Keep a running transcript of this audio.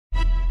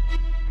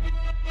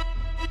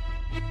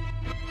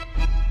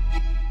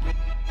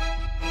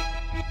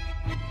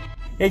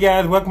Hey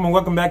guys,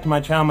 welcome back to my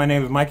channel. My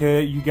name is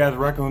Micah. You guys are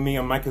rocking with me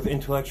on Micah's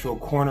Intellectual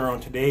Corner. On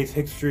today's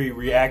history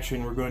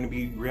reaction, we're going to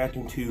be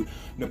reacting to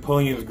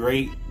Napoleon's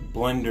Great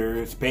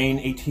Blunder, Spain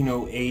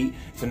 1808.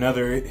 It's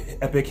another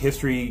epic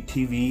history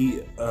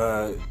TV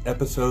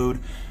episode.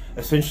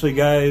 Essentially,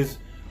 guys,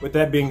 with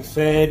that being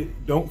said,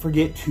 don't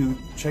forget to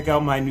check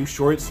out my new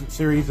shorts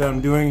series that I'm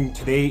doing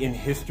today in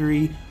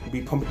history. We'll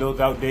be pumping those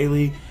out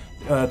daily.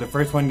 The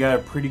first one got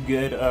a pretty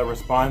good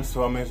response,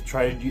 so I'm going to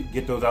try to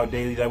get those out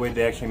daily. That way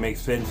they actually make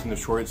sense in the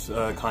shorts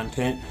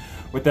content.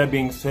 With that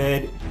being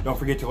said, don't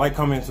forget to like,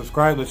 comment, and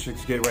subscribe. Let's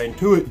just get right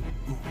into it.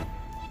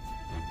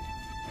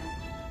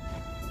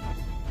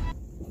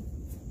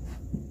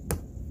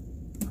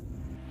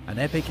 An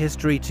Epic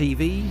History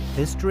TV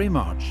History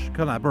March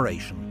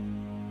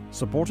collaboration,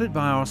 supported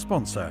by our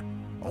sponsor,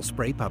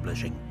 Osprey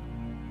Publishing.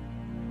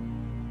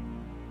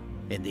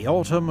 In the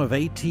autumn of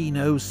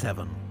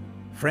 1807,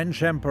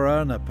 French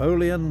Emperor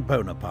Napoleon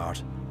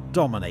Bonaparte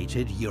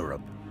dominated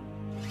Europe.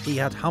 He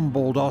had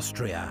humbled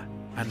Austria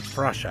and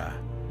Prussia,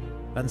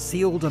 and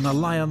sealed an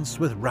alliance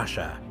with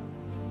Russia.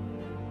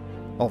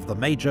 Of the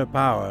major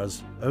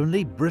powers,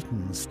 only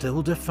Britain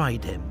still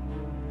defied him,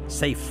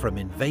 safe from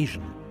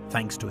invasion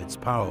thanks to its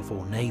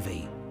powerful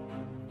navy.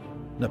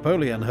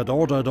 Napoleon had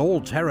ordered all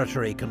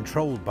territory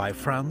controlled by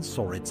France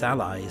or its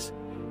allies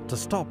to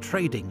stop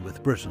trading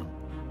with Britain,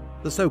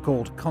 the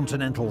so-called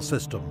Continental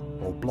System,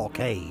 or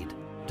blockade,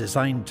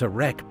 designed to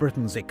wreck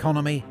Britain's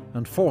economy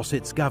and force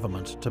its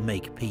government to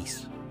make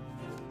peace.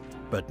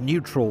 But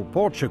neutral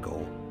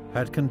Portugal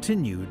had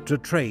continued to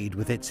trade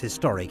with its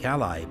historic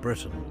ally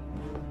Britain,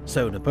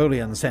 so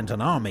Napoleon sent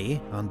an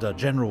army under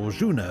General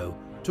Junot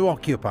to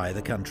occupy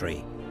the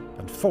country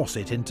and force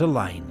it into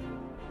line.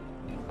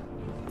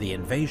 The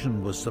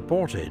invasion was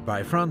supported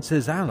by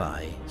France's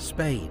ally,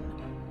 Spain,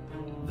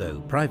 though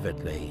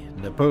privately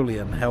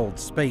Napoleon held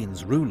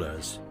Spain's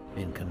rulers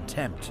in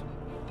contempt.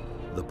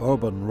 The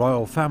Bourbon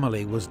royal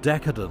family was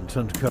decadent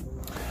and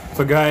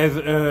So guys,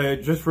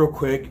 just real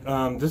quick,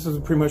 this is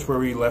pretty much where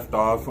we left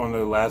off on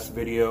the last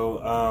video.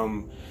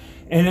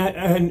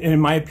 And in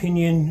my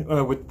opinion,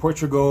 with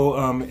Portugal,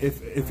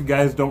 if you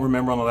guys don't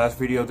remember on the last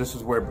video, this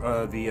is where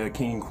the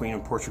King and Queen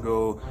of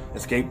Portugal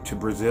escaped to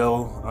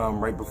Brazil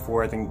right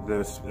before I think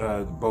both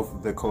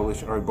of the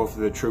coalition or both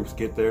of the troops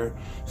get there,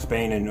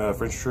 Spain and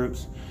French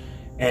troops.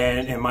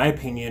 And in my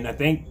opinion, I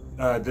think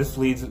this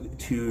leads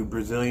to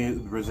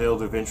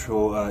Brazil's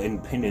eventual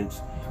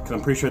independence, because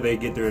I'm pretty sure they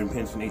get their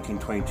independence in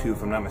 1822,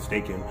 if I'm not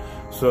mistaken.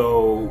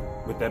 So,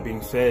 with that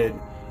being said,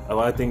 a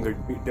lot of things are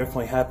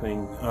definitely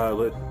happening.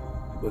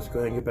 Let's go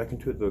ahead and get back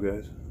into it, though,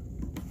 guys.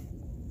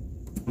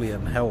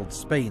 Napoleon held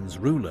Spain's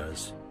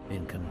rulers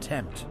in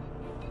contempt.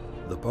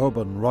 The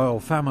Bourbon royal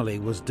family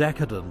was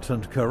decadent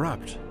and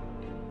corrupt.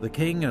 The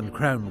king and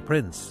crown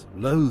prince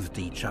loathed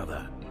each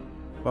other,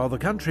 while the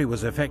country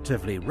was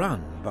effectively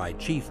run by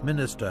Chief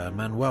Minister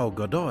Manuel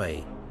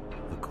Godoy,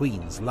 the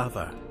Queen's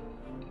lover.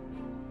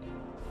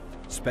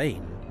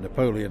 Spain,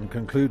 Napoleon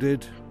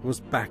concluded,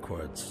 was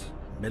backwards,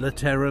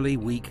 militarily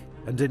weak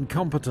and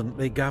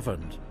incompetently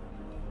governed,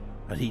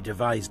 and he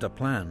devised a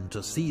plan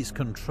to seize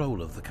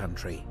control of the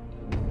country.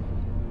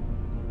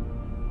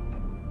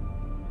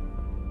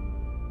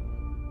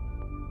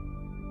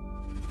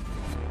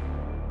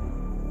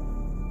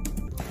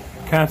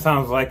 Kind of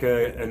sounds like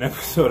an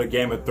episode of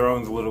Game of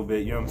Thrones a little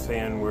bit, you know what I'm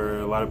saying,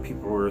 where a lot of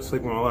people were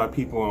sleeping with a lot of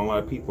people and a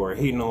lot of people are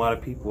hating a lot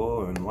of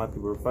people and a lot of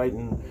people are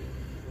fighting.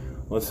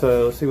 Let's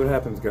see what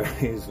happens,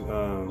 guys.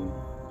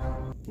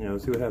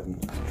 Let's see what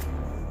happens.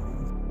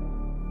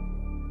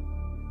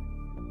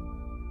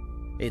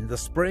 In the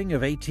spring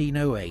of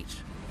 1808,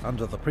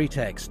 under the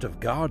pretext of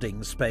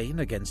guarding Spain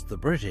against the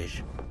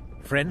British,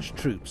 French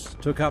troops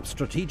took up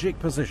strategic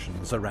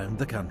positions around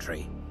the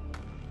country.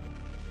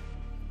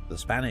 The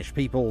Spanish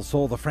people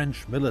saw the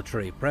French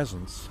military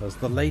presence as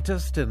the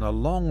latest in a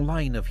long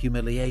line of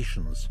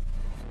humiliations,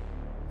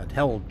 and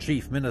held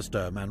Chief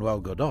Minister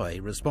Manuel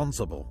Godoy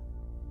responsible.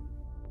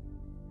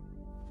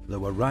 There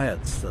were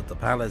riots at the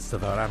palace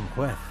of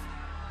Aranjuez.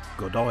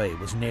 Godoy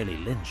was nearly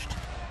lynched.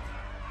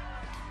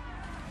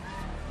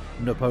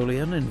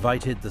 Napoleon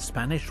invited the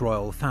Spanish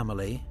royal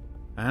family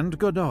and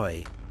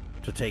Godoy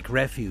to take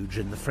refuge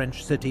in the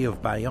French city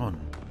of Bayonne,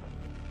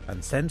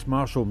 and sent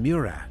Marshal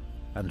Murat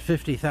and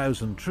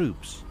 50,000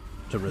 troops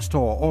to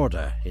restore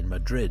order in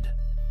Madrid.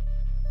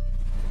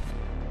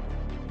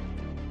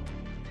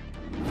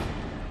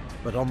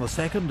 But on the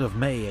 2nd of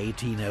May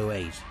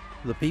 1808,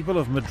 the people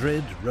of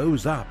Madrid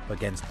rose up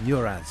against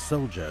Murat's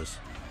soldiers.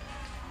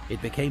 It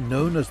became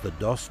known as the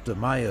Dos de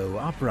Mayo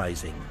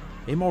uprising,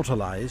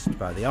 immortalized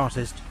by the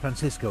artist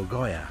Francisco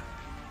Goya.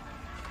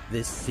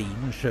 This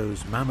scene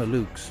shows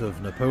Mamelukes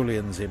of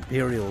Napoleon's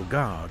Imperial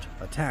Guard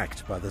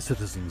attacked by the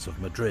citizens of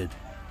Madrid.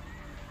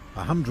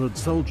 100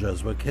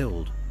 soldiers were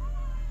killed.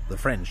 The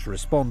French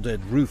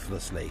responded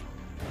ruthlessly,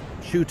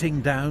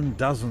 shooting down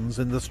dozens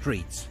in the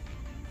streets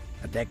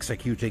and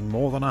executing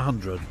more than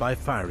 100 by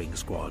firing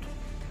squad.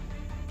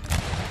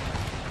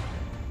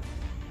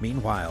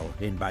 Meanwhile,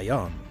 in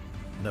Bayonne,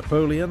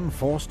 Napoleon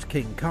forced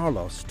King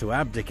Carlos to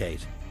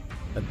abdicate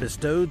and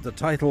bestowed the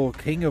title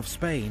King of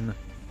Spain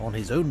on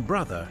his own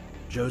brother,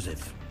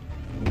 Joseph.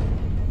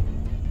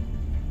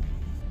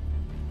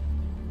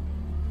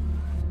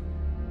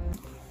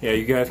 Yeah,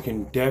 you guys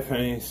can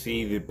definitely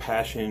see the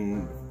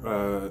passion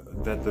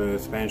that the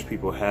Spanish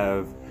people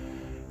have,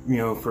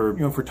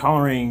 for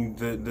tolerating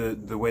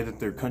the way that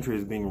their country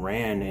is being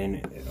ran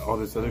and all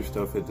this other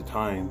stuff at the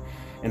time,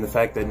 and the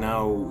fact that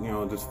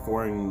now this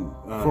foreign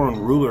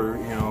ruler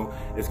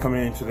is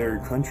coming into their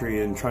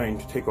country and trying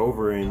to take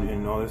over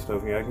and all this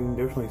stuff. Yeah, I can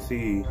definitely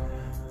see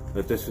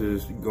that this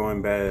is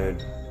going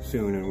bad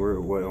soon, and we're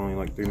only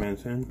like 3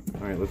 minutes in.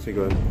 All right, let's take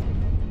a.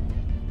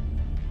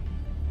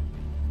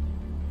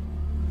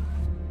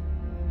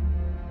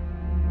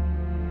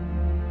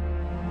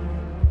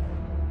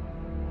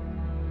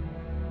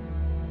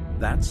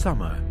 That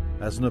summer,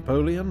 as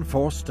Napoleon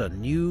forced a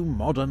new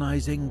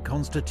modernizing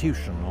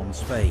constitution on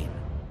Spain,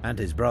 and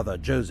his brother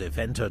Joseph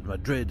entered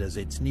Madrid as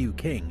its new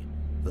king,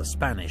 the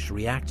Spanish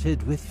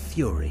reacted with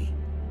fury.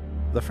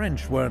 The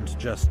French weren't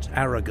just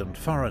arrogant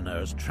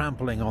foreigners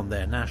trampling on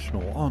their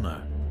national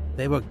honor.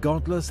 They were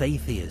godless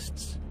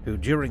atheists who,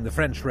 during the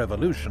French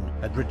Revolution,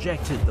 had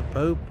rejected the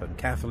Pope and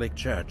Catholic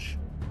Church.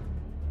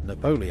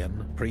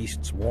 Napoleon,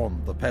 priests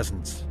warned the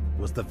peasants,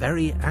 was the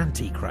very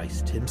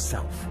Antichrist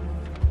himself.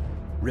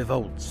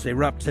 Revolts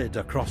erupted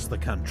across the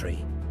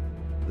country.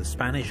 The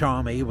Spanish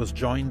army was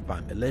joined by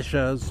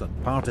militias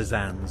and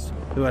partisans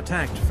who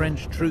attacked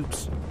French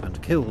troops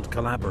and killed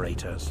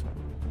collaborators.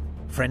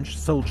 French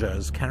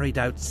soldiers carried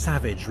out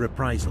savage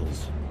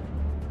reprisals.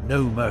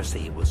 No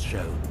mercy was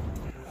shown.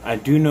 I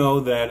do know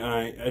that,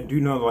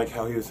 like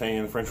how he was saying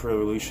in the French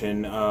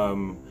Revolution,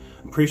 I'm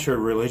pretty sure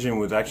religion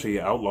was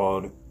actually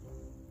outlawed.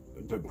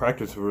 The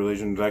practice of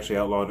religion was actually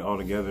outlawed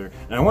altogether.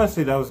 And I want to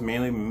say that was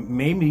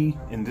maybe,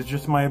 and this is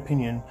just my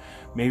opinion,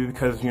 maybe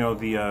because,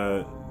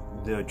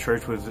 the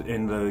church was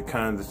in the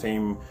kind of the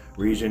same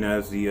region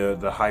as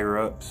the higher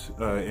ups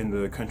in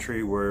the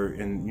country, where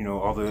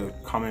all the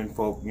common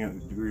folk we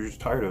were just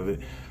tired of it.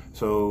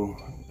 So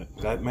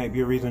that might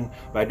be a reason.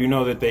 But I do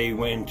know that they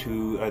went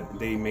into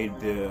they made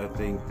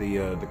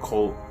the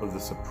cult of the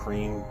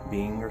Supreme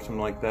Being or something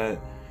like that.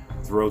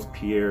 Throws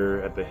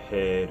Pierre at the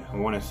head. I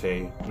want to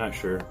say, not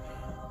sure,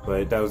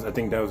 but I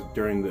think that was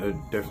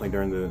definitely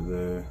during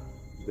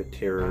the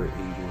Terror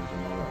Ages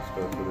and all that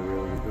stuff of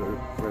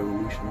the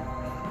Revolution.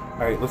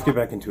 All right, let's get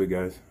back into it,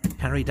 guys.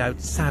 Carried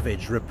out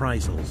savage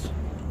reprisals.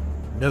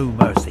 No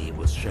mercy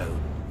was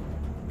shown.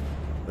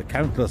 The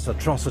countless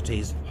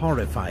atrocities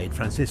horrified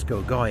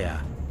Francisco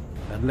Goya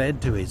and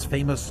led to his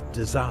famous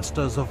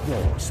Disasters of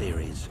War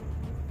series.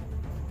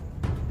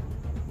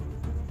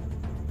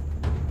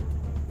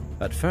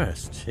 At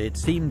first, it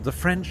seemed the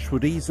French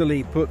would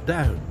easily put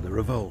down the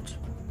revolt.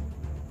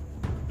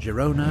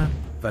 Girona,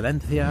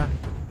 Valencia,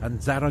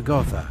 and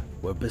Zaragoza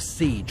were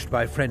besieged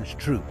by French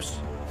troops,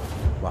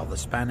 while the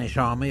Spanish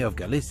army of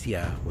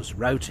Galicia was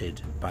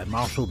routed by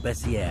Marshal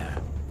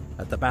Bessières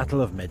at the Battle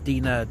of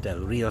Medina del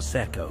Rio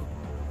Seco.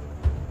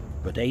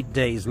 But 8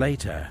 days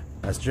later,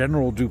 as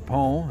General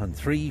Dupont and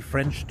 3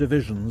 French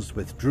divisions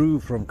withdrew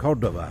from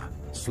Córdoba,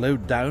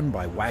 slowed down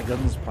by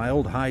wagons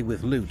piled high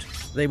with loot,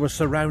 they were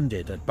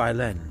surrounded at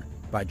Bailén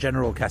by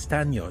General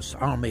Castaños'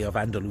 army of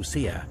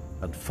Andalusia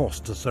and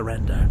forced to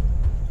surrender.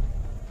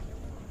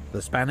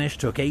 The Spanish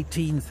took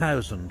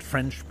 18,000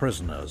 French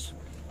prisoners,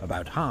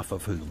 about half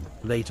of whom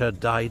later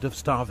died of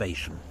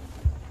starvation.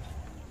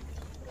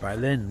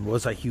 Bailén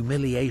was a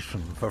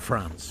humiliation for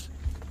France,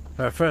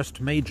 her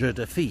first major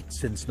defeat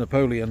since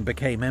Napoleon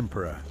became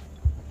emperor.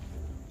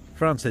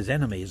 France's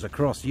enemies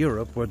across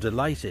Europe were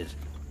delighted.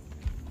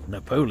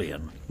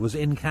 Napoleon was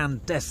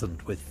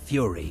incandescent with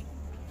fury.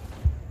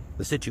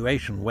 The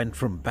situation went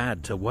from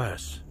bad to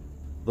worse.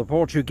 The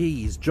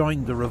Portuguese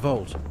joined the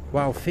revolt,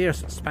 while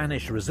fierce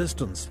Spanish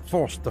resistance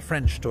forced the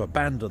French to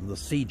abandon the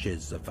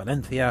sieges of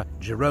Valencia,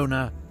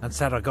 Girona, and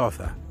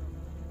Zaragoza.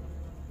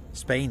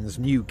 Spain's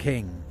new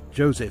king,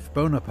 Joseph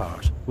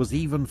Bonaparte, was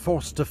even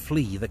forced to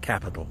flee the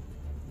capital.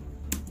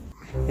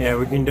 Yeah,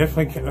 we can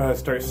definitely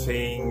start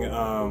seeing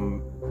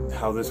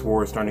how this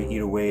war is starting to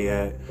eat away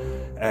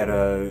at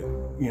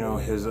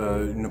his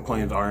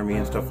Napoleon's army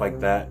and stuff like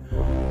that.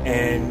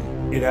 And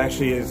it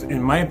actually is,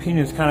 in my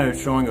opinion, it's kind of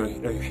showing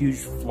a huge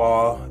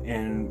flaw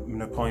in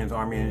Napoleon's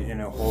army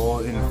in a whole,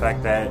 in the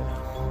fact that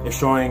it's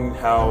showing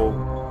how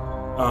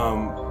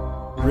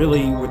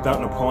really without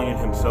Napoleon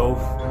himself,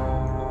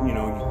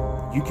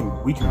 we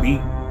can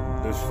beat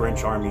this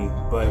French army,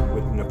 but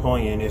with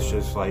Napoleon, it's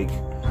just like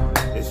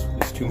it's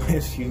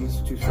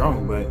he's too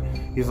strong. But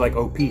he's like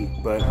OP.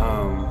 But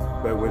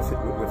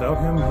without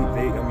him,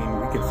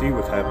 we can see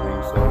what's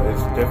happening. So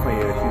it's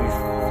definitely a huge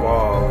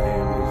flaw,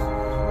 and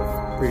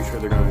I'm pretty sure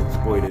they're going to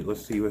exploit it.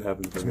 Let's see what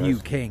happens. His new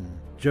king,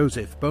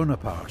 Joseph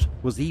Bonaparte,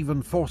 was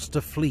even forced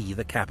to flee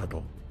the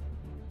capital.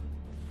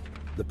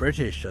 The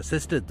British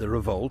assisted the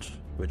revolt,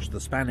 which the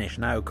Spanish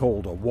now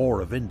called a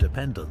War of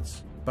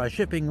Independence, by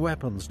shipping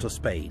weapons to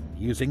Spain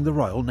using the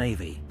Royal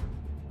Navy.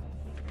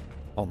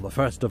 On the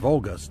 1st of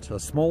August, a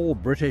small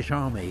British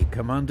army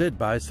commanded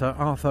by Sir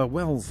Arthur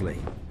Wellesley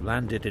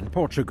landed in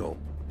Portugal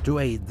to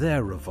aid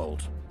their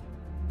revolt.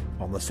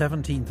 On the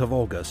 17th of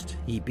August,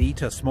 he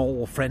beat a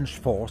small French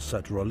force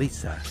at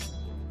Rolissa.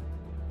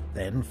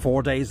 Then,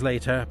 4 days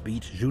later,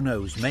 beat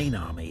Junot's main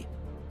army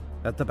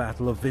at the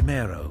Battle of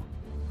Vimero.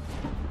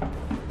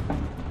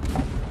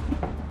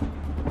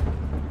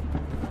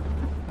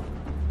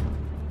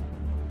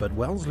 But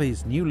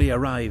Wellesley's newly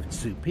arrived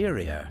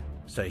superior,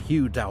 Sir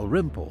Hugh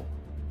Dalrymple,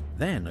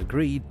 then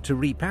agreed to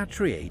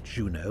repatriate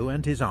Junot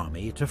and his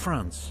army to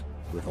France,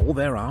 with all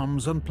their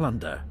arms and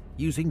plunder,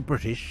 using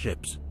British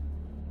ships.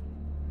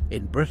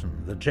 In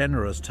Britain, the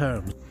generous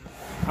terms...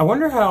 I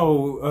wonder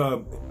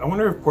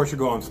if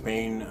Portugal and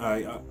Spain,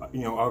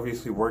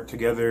 obviously worked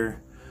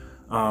together,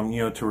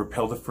 to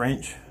repel the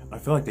French. I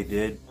feel like they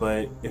did,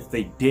 but if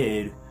they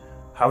did,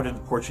 how did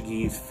the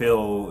Portuguese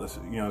feel,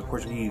 the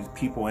Portuguese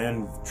people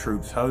and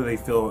troops, how do they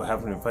feel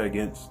having to fight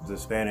against the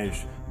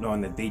Spanish,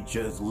 knowing that they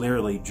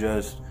literally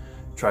just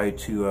tried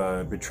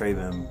to betray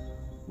them?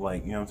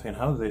 Like, you know what I'm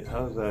saying?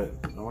 How does that,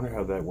 I wonder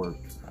how that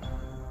worked.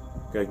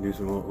 Gotta do a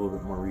little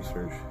bit more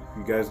research. If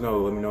you guys know,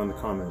 let me know in the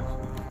comments.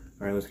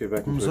 Alright, let's get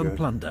back into it, guys.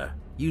 Plunder,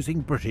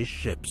 using British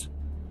ships.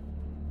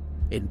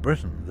 In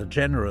Britain, the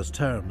generous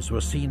terms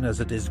were seen as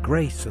a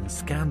disgrace and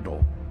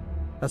scandal.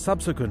 A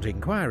subsequent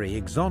inquiry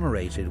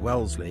exonerated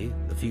Wellesley,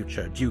 the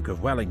future Duke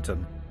of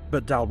Wellington,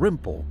 but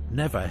Dalrymple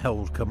never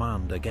held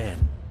command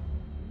again.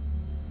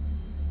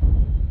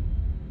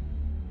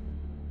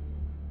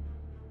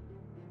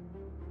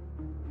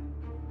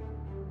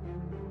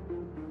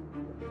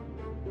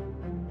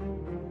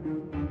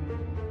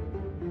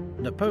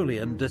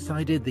 Napoleon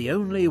decided the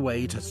only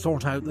way to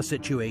sort out the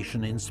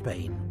situation in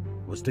Spain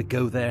was to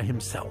go there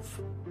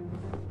himself.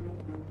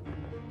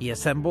 He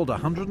assembled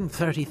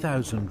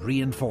 130,000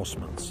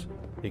 reinforcements,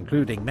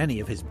 including many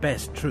of his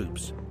best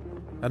troops,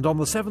 and on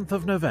the 7th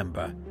of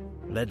November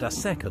led a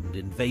second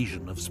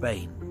invasion of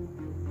Spain.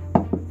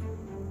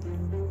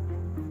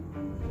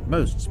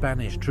 Most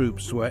Spanish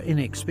troops were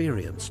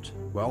inexperienced,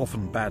 were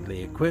often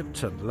badly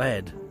equipped and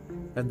led,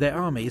 and their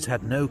armies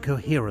had no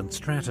coherent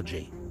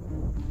strategy.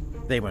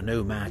 They were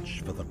no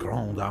match for the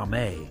Grande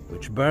Armée,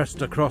 which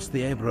burst across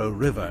the Ebro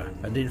River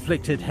and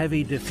inflicted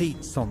heavy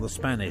defeats on the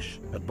Spanish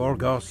at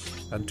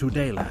Burgos and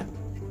Tudela.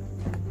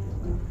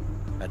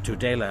 At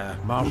Tudela,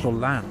 Marshal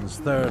Lannes'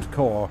 Third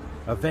Corps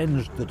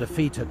avenged the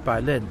defeat at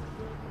Bailén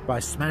by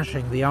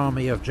smashing the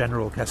army of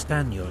General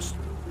Castaños,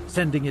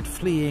 sending it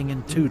fleeing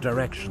in 2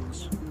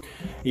 directions.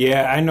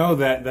 Yeah, I know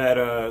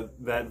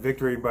that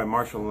victory by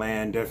Marshal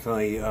Lannes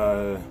definitely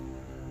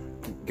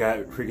got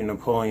freaking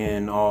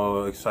Napoleon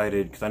all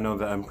excited, because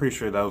I'm pretty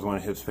sure that was one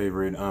of his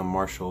favorite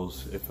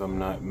marshals, if I'm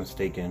not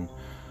mistaken.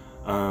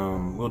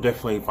 We'll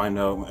definitely find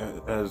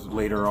out as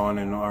later on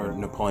in our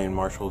Napoleon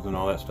marshals and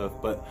all that stuff,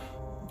 but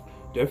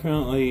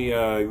definitely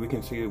we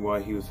can see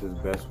why he was his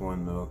best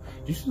one, though.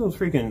 Did you see those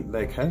freaking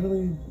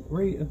casualty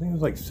rate? I think it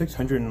was like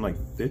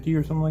 650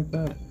 or something like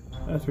that.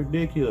 That's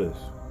ridiculous.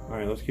 All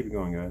right, let's keep it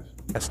going, guys.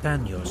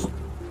 Castaños,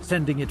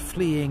 sending it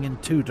fleeing in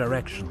 2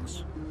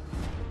 directions.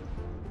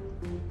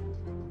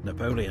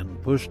 Napoleon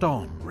pushed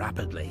on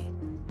rapidly.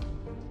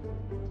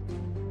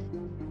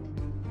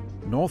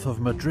 North of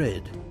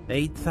Madrid,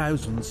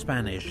 8,000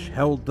 Spanish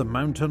held the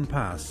mountain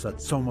pass at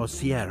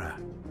Somosierra.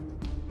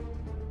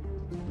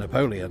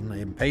 Napoleon,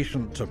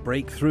 impatient to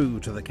break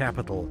through to the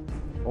capital,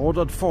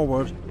 ordered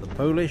forward the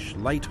Polish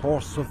light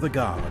horse of the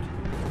guard.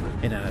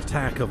 In an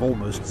attack of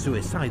almost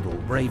suicidal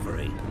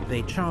bravery,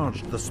 they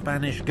charged the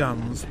Spanish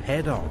guns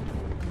head-on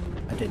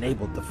and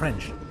enabled the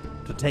French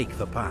to take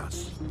the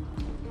pass.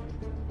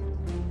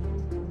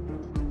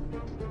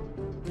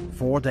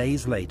 4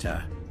 days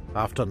later,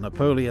 after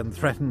Napoleon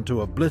threatened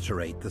to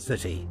obliterate the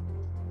city,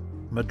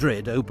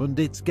 Madrid opened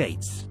its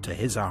gates to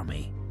his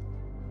army.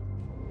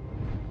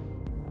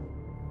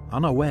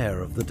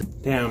 Unaware of the...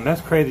 Damn,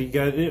 that's crazy, you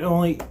guys.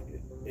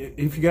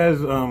 If you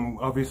guys,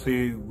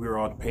 obviously we were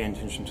all paying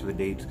attention to the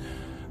dates,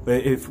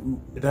 but if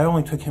that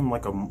only took him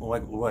like a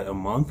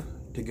month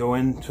to go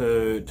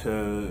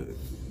into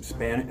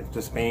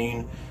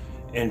Spain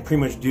and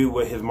pretty much do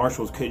what his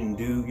marshals couldn't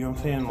do, you know what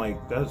I'm saying?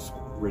 Like, that's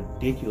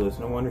ridiculous.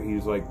 No wonder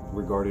he's like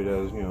regarded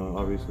as,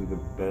 obviously the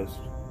best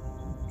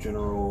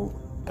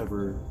general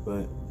ever,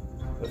 but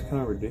that's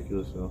kind of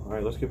ridiculous though. All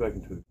right, let's get back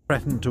into it.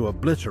 Threatened to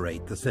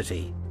obliterate the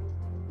city.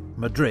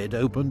 Madrid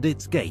opened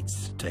its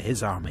gates to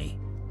his army.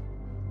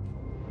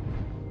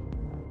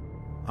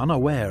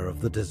 Unaware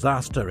of the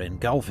disaster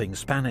engulfing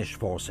Spanish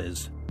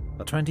forces,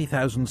 a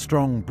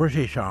 20,000-strong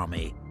British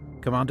army,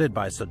 commanded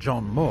by Sir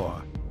John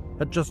Moore,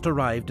 had just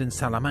arrived in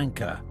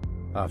Salamanca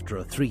after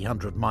a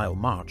 300-mile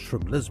march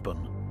from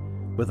Lisbon,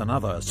 with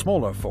another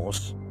smaller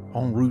force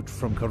en route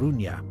from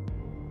Coruña.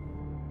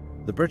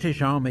 The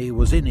British army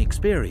was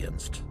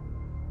inexperienced,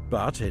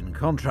 but in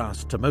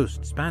contrast to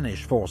most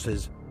Spanish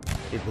forces,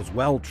 it was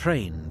well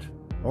trained,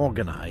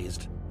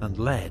 organized, and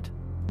led.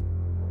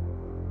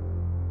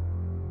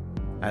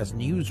 As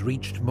news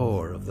reached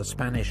Moore of the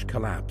Spanish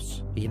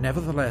collapse, he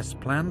nevertheless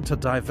planned to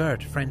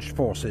divert French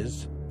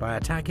forces by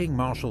attacking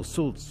Marshal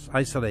Soult's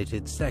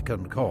isolated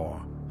Second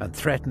Corps and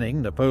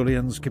threatening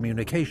Napoleon's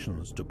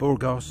communications to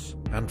Burgos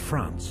and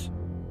France.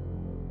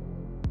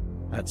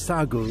 At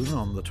Saguin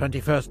on the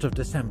 21st of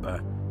December,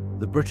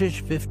 the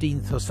British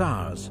 15th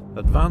Hussars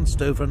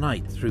advanced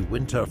overnight through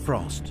winter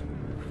frost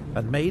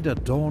and made a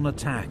dawn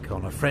attack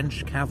on a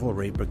French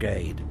cavalry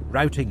brigade,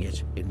 routing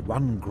it in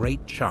one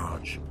great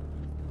charge.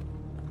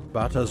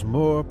 But as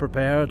Moore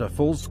prepared a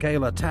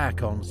full-scale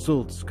attack on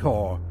Soult's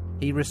corps,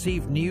 he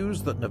received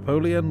news that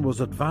Napoleon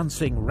was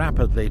advancing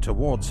rapidly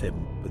towards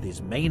him with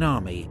his main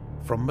army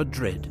from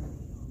Madrid.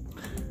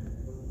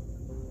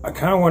 I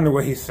kind of wonder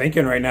what he's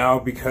thinking right now,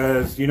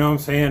 because, you know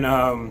what I'm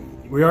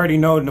saying, we already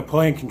know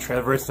Napoleon can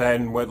traverse that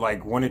in, what,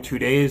 like 1 or 2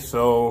 days,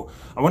 so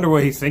I wonder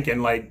what he's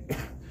thinking, like,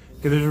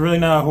 because there's really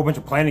not a whole bunch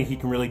of planning he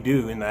can really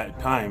do in that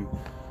time.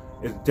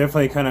 It's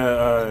definitely kind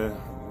of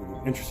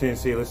interesting to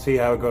see. Let's see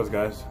how it goes,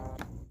 guys.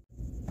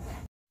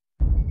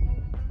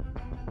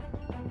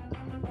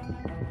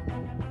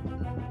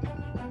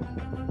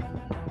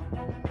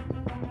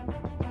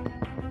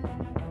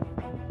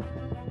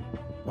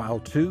 While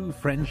two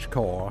French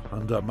corps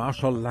under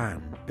Marshal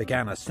Lannes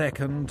began a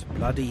second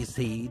bloody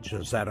siege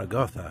of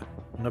Zaragoza,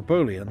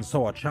 Napoleon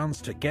saw a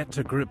chance to get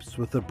to grips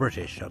with the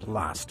British at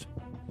last.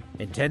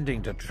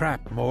 Intending to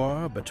trap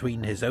Moore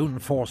between his own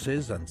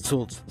forces and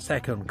Soult's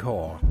Second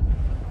Corps,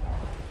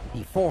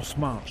 he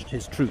force-marched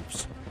his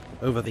troops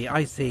over the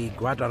icy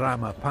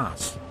Guadarrama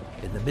Pass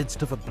in the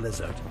midst of a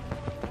blizzard.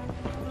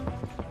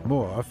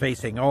 Moore,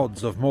 facing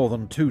odds of more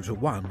than 2 to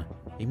 1,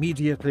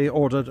 immediately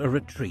ordered a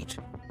retreat,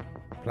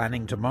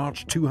 planning to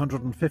march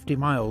 250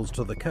 miles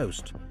to the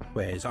coast,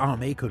 where his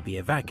army could be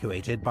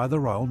evacuated by the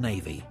Royal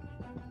Navy.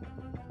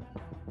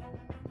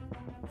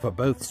 For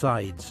both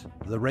sides,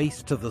 the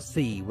race to the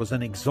sea was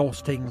an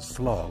exhausting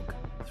slog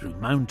through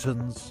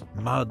mountains,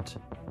 mud,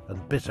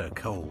 and bitter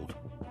cold.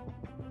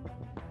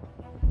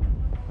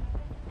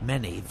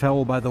 Many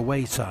fell by the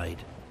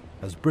wayside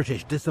as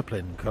British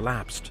discipline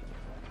collapsed,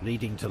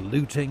 leading to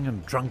looting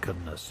and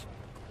drunkenness,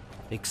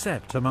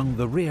 except among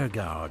the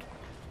rearguard,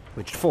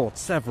 which fought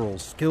several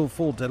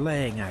skillful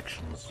delaying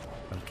actions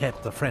and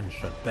kept the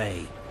French at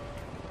bay.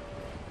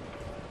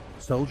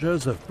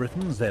 Soldiers of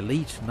Britain's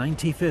elite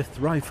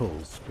 95th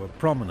Rifles were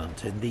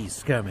prominent in these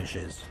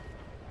skirmishes.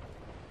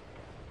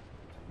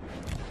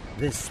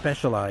 This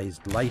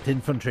specialised light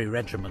infantry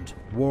regiment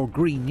wore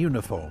green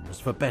uniforms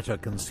for better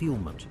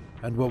concealment,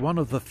 and were one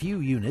of the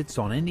few units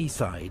on any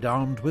side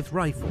armed with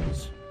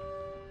rifles.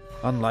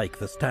 Unlike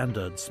the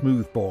standard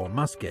smoothbore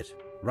musket,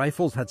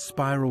 rifles had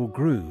spiral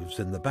grooves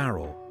in the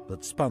barrel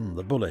that spun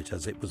the bullet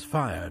as it was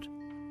fired,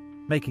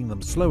 making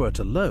them slower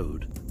to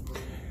load.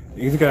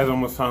 These guys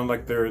almost sound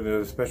like they're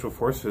the special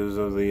forces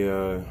of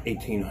the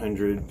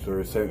 1800s,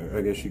 or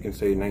I guess you can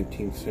say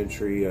 19th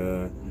century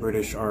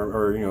British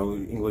or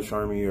English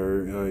army,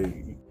 or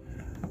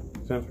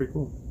sounds pretty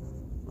cool.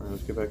 All right,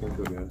 let's get back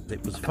into it, guys.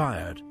 It was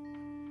fired,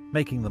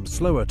 making them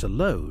slower to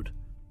load,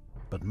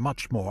 but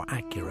much more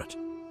accurate.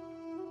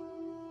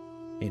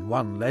 In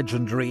one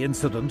legendary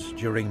incident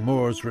during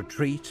Moore's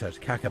retreat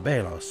at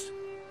Cacabelos,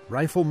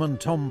 rifleman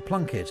Tom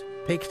Plunkett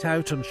picked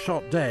out and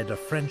shot dead a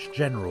French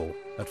general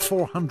at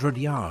 400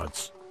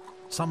 yards,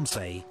 some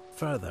say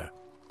further.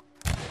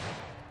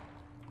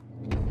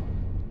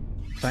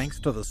 Thanks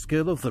to the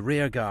skill of the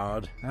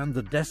rearguard and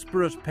the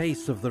desperate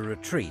pace of the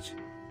retreat,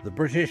 the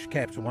British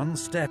kept one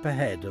step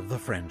ahead of the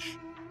French.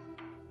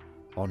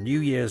 On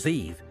New Year's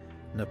Eve,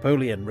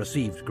 Napoleon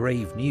received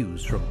grave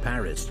news from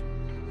Paris.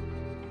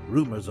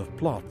 Rumours of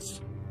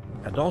plots,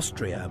 and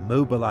Austria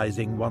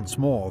mobilizing once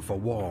more for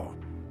war.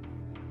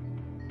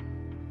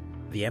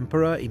 The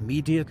Emperor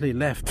immediately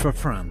left for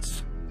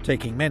France,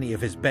 taking many of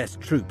his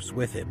best troops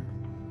with him,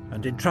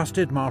 and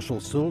entrusted Marshal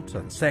Soult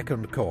and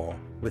Second Corps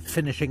with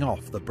finishing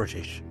off the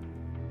British.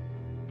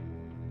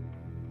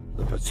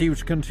 The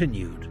pursuit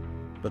continued,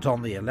 but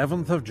on the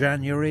 11th of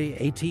January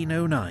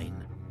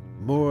 1809,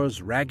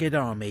 Moore's ragged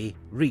army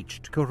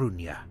reached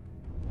Coruña.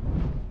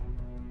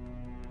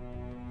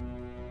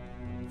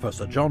 For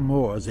Sir John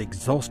Moore's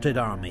exhausted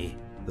army,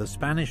 the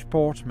Spanish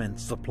port meant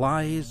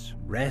supplies,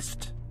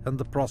 rest, and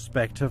the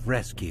prospect of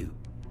rescue.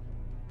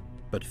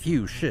 But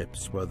few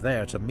ships were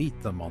there to meet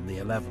them on the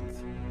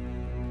 11th.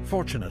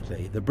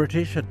 Fortunately, the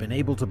British had been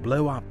able to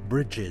blow up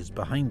bridges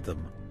behind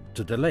them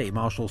to delay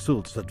Marshal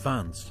Soult's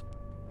advance.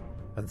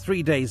 And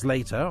 3 days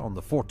later, on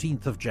the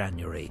 14th of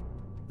January,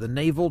 the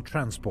naval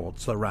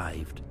transports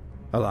arrived,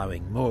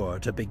 allowing Moore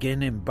to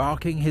begin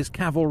embarking his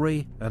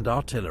cavalry and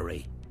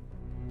artillery.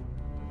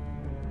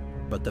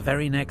 But the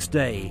very next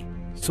day,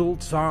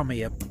 Soult's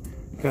army...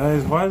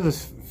 Guys, why does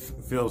this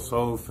feel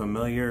so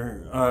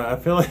familiar? I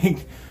feel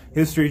like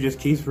history just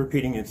keeps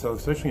repeating itself,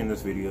 especially in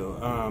this video.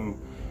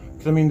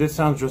 Because, I mean, this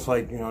sounds just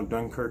like,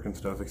 Dunkirk and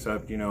stuff,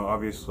 except,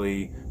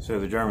 obviously, instead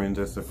of the Germans,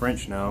 it's the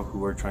French now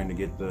who are trying to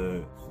get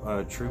the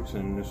troops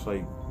in. It's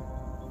like,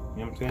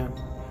 you know what I'm saying?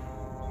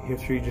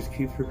 History just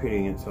keeps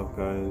repeating itself,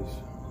 guys.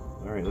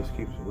 All right, let's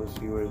see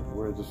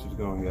where this is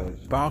going, guys.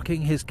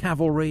 Embarking his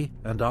cavalry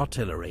and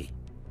artillery.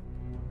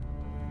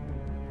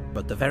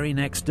 But the very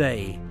next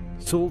day,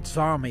 Soult's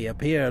army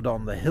appeared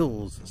on the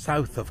hills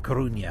south of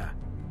Coruña,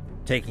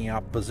 taking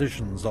up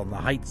positions on the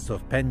heights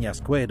of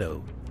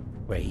Peñasquedo,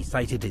 where he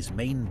sighted his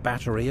main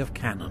battery of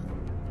cannon.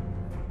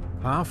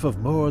 Half of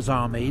Moore's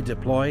army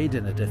deployed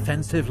in a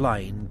defensive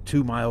line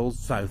 2 miles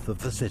south of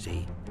the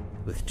city,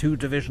 with 2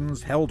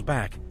 divisions held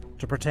back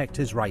to protect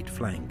his right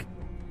flank.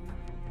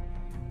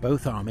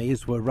 Both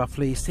armies were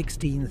roughly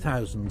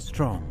 16,000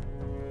 strong.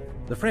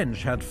 The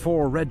French had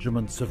 4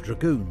 regiments of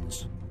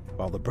dragoons,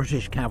 while the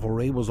British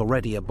cavalry was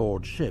already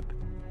aboard ship.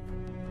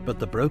 But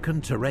the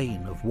broken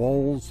terrain of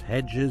walls,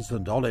 hedges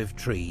and olive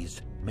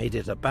trees made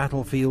it a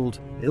battlefield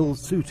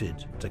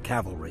ill-suited to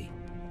cavalry.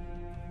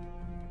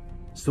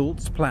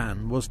 Soult's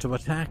plan was to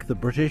attack the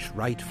British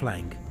right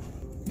flank.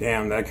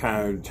 Damn, that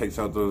kind of takes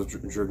out those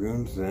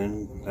dragoons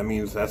then. That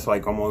means that's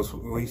like almost,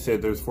 we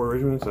said there's 4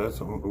 regiments, so that's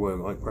what,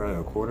 like probably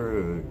a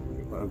quarter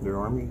of their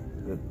army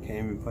that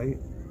came and fight.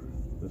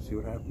 Let's see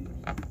what happens.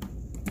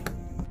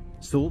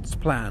 Soult's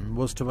plan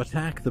was to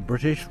attack the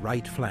British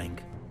right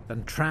flank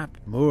and trap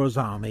Moore's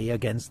army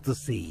against the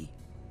sea.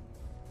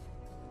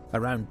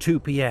 Around 2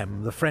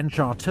 p.m, the French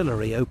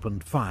artillery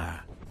opened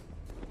fire.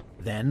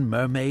 Then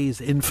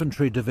Mermet's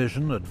infantry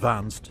division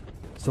advanced,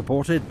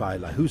 supported by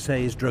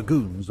Lahoussaye's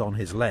dragoons on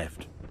his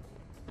left.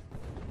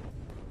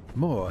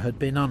 Moore had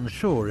been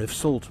unsure if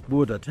Soult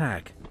would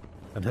attack,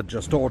 and had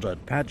just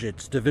ordered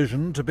Paget's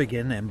division to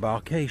begin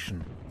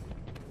embarkation.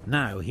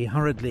 Now he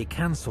hurriedly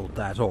cancelled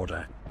that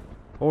order,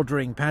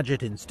 ordering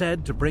Paget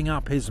instead to bring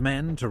up his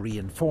men to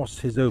reinforce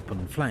his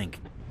open flank,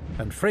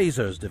 and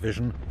Fraser's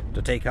division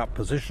to take up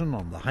position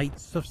on the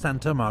heights of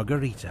Santa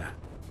Margarita.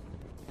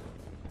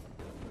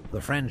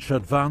 The French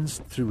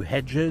advanced through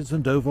hedges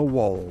and over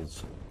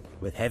walls,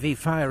 with heavy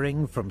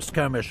firing from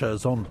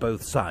skirmishers on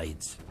both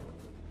sides.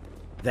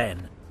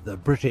 Then the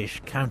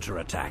British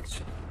counterattacked.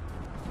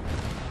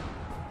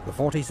 The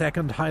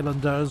 42nd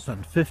Highlanders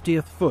and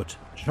 50th Foot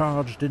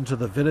charged into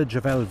the village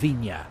of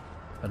Elvina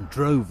and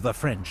drove the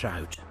French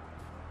out.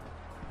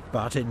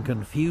 But in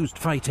confused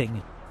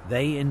fighting,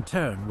 they in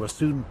turn were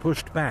soon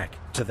pushed back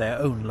to their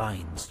own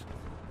lines.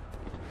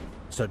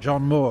 Sir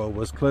John Moore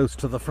was close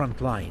to the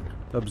front line,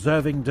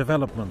 observing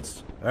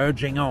developments,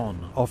 urging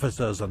on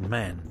officers and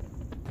men.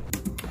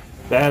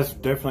 That's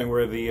definitely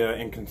where the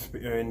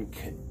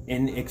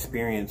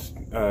inexperience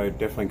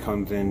definitely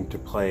comes into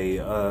play.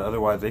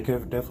 Otherwise, they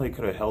definitely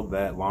could have held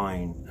that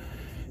line,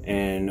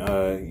 and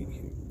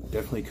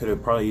definitely could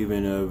have probably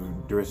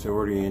even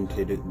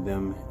disoriented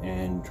them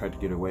and tried to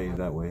get away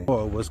that way.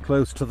 Moore was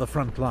close to the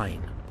front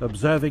line,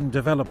 observing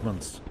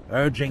developments,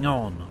 urging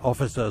on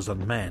officers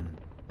and men.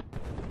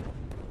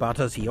 But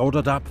as he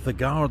ordered up the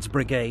Guards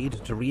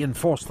Brigade to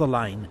reinforce the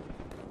line,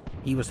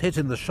 he was hit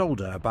in the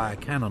shoulder by a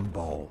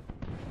cannonball.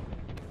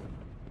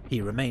 He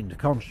remained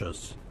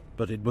conscious,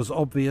 but it was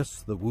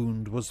obvious the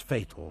wound was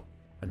fatal,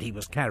 and he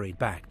was carried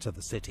back to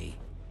the city.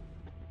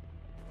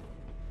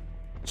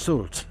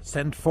 Soult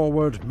sent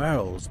forward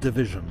Merle's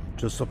division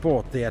to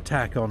support the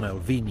attack on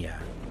Elvina.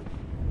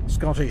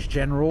 Scottish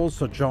General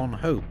Sir John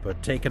Hope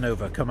had taken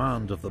over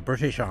command of the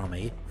British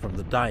army from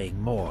the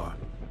dying Moore,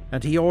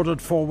 and he ordered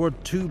forward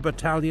 2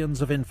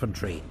 battalions of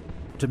infantry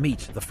to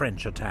meet the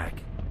French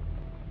attack.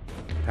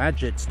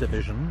 Paget's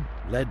division,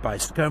 led by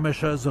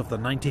skirmishers of the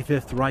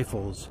 95th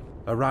Rifles,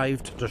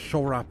 arrived to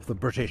shore up the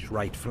British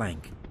right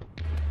flank.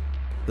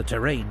 The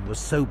terrain was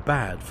so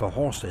bad for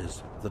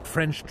horses that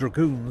French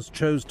dragoons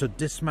chose to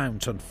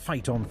dismount and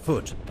fight on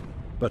foot,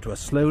 but were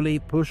slowly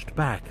pushed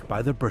back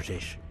by the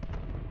British.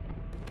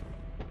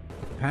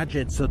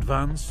 Paget's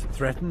advance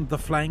threatened the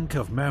flank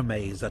of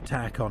Mermet's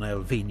attack on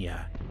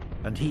Elvina,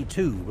 and he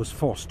too was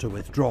forced to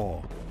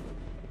withdraw,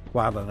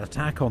 while an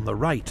attack on the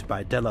right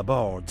by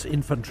Delaborde's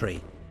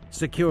infantry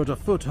secured a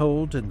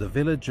foothold in the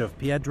village of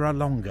Piedra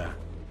Longa,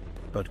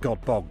 but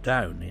got bogged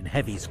down in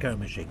heavy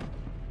skirmishing.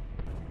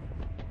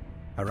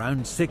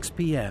 Around 6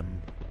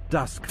 p.m,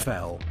 dusk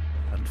fell,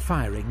 and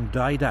firing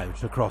died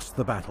out across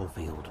the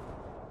battlefield.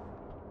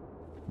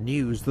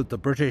 News that the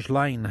British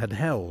line had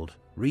held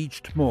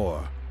reached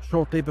Moore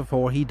shortly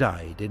before he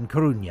died in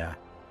Coruña,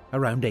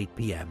 around 8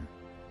 p.m.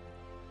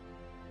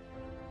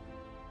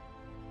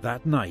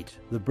 That night,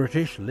 the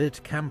British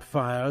lit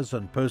campfires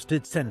and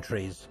posted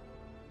sentries,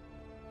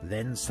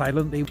 then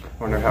silently...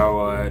 Wonder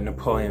how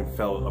Napoleon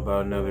felt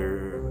about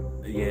another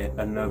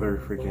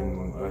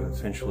freaking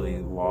essentially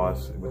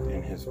loss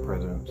within his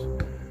presence.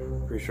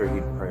 Pretty sure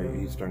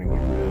he's starting to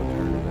get real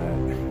tired of that,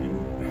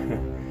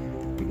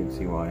 and you can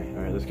see why.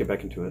 All right, let's get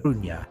back into it.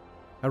 Coruña,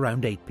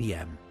 around 8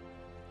 p.m.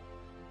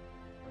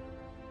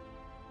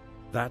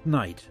 That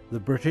night, the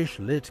British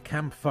lit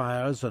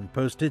campfires and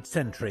posted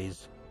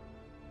sentries,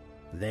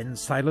 then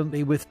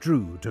silently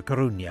withdrew to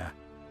Coruña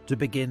to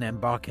begin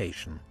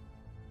embarkation.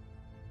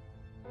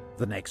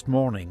 The next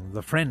morning,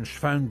 the French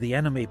found the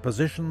enemy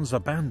positions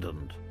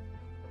abandoned,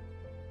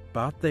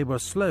 but they were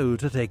slow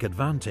to take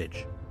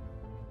advantage.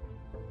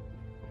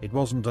 It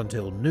wasn't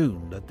until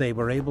noon that they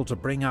were able to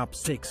bring up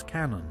 6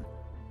 cannon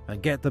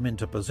and get them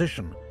into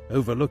position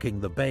overlooking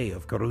the Bay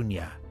of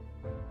Coruña.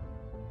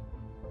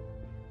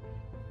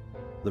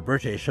 The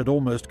British had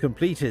almost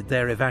completed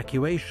their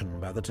evacuation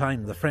by the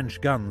time the French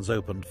guns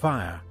opened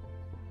fire,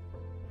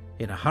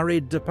 In a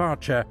hurried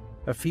departure,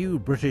 a few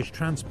British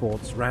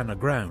transports ran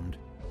aground,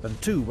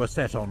 and 2 were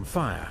set on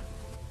fire,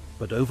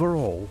 but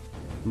overall,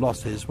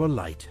 losses were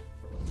light.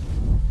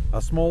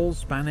 A small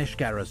Spanish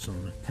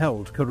garrison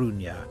held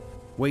Coruña,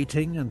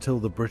 waiting until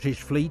the British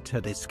fleet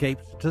had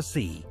escaped to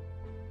sea,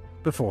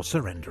 before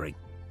surrendering.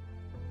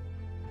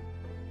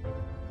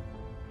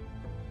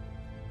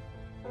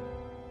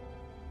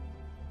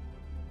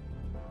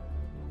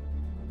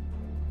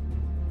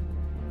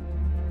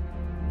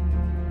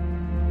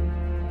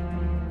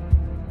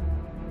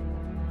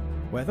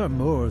 Whether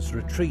Moore's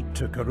retreat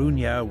to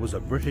Coruña was a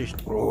British...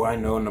 Oh, I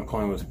know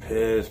Napoleon was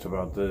pissed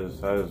about this.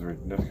 That's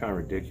kind of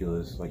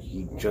ridiculous. Like,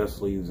 he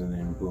just leaves and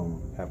then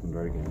boom, happens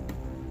right again.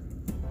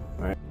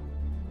 Right?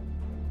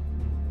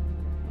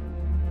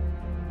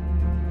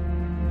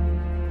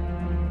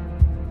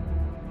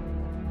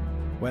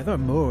 Whether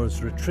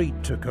Moore's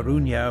retreat to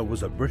Coruña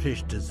was a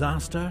British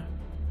disaster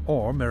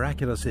or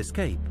miraculous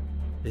escape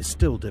is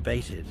still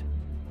debated.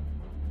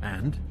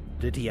 And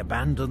did he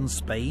abandon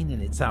Spain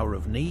in its hour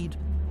of need,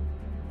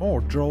 or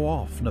draw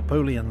off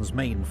Napoleon's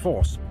main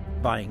force,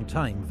 buying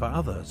time for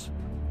others?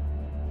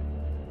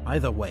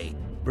 Either way,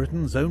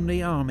 Britain's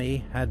only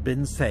army had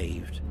been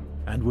saved,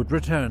 and would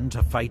return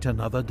to fight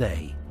another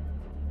day,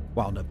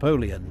 while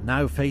Napoleon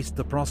now faced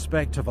the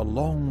prospect of a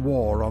long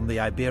war on the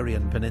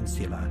Iberian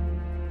Peninsula,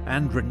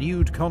 and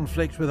renewed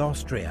conflict with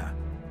Austria,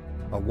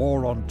 a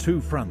war on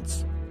 2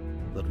 fronts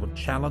that would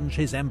challenge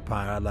his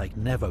empire like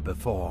never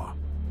before.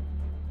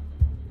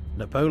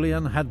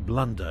 Napoleon had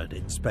blundered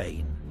in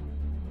Spain,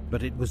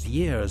 but it was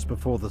years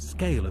before the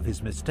scale of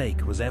his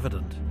mistake was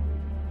evident.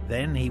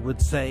 Then he would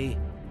say,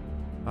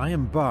 "I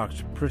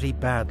embarked pretty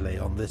badly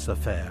on this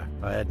affair,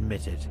 I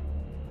admit it.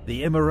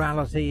 The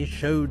immorality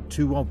showed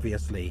too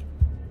obviously.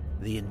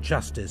 The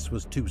injustice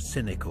was too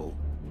cynical.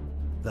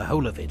 The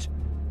whole of it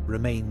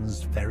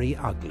remains very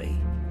ugly."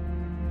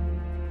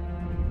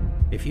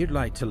 If you'd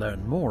like to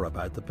learn more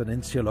about the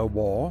Peninsular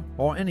War,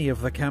 or any of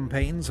the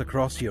campaigns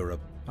across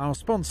Europe, our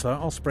sponsor,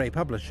 Osprey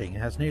Publishing,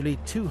 has nearly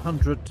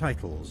 200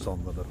 titles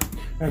on the list.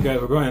 Alright guys,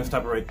 we'll go ahead and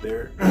stop it right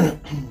there.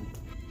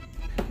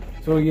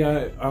 So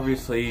yeah,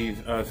 obviously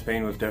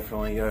Spain was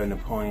definitely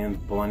Napoleon's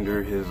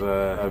blunder, his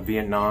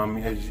Vietnam,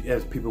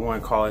 as people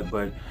want to call it.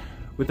 But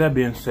with that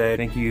being said,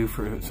 thank you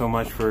so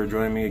much for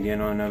joining me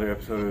again on another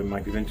episode of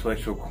Mike's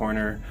Intellectual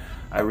Corner.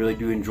 I really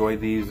do enjoy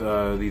these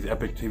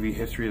epic TV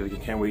histories. I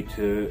can't wait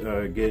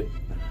to get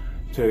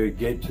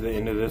to the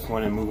end of this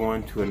one and move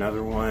on to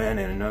another one and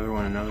another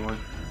one, another one.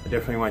 I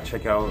definitely want to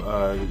check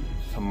out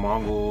some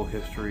Mongol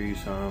history,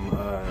 some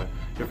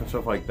different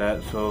stuff like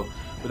that. So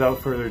without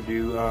further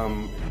ado,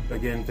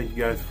 again, thank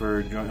you guys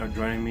for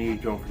joining me.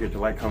 Don't forget to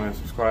like, comment, and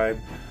subscribe.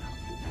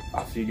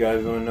 I'll see you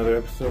guys on another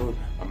episode.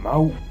 I'm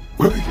out.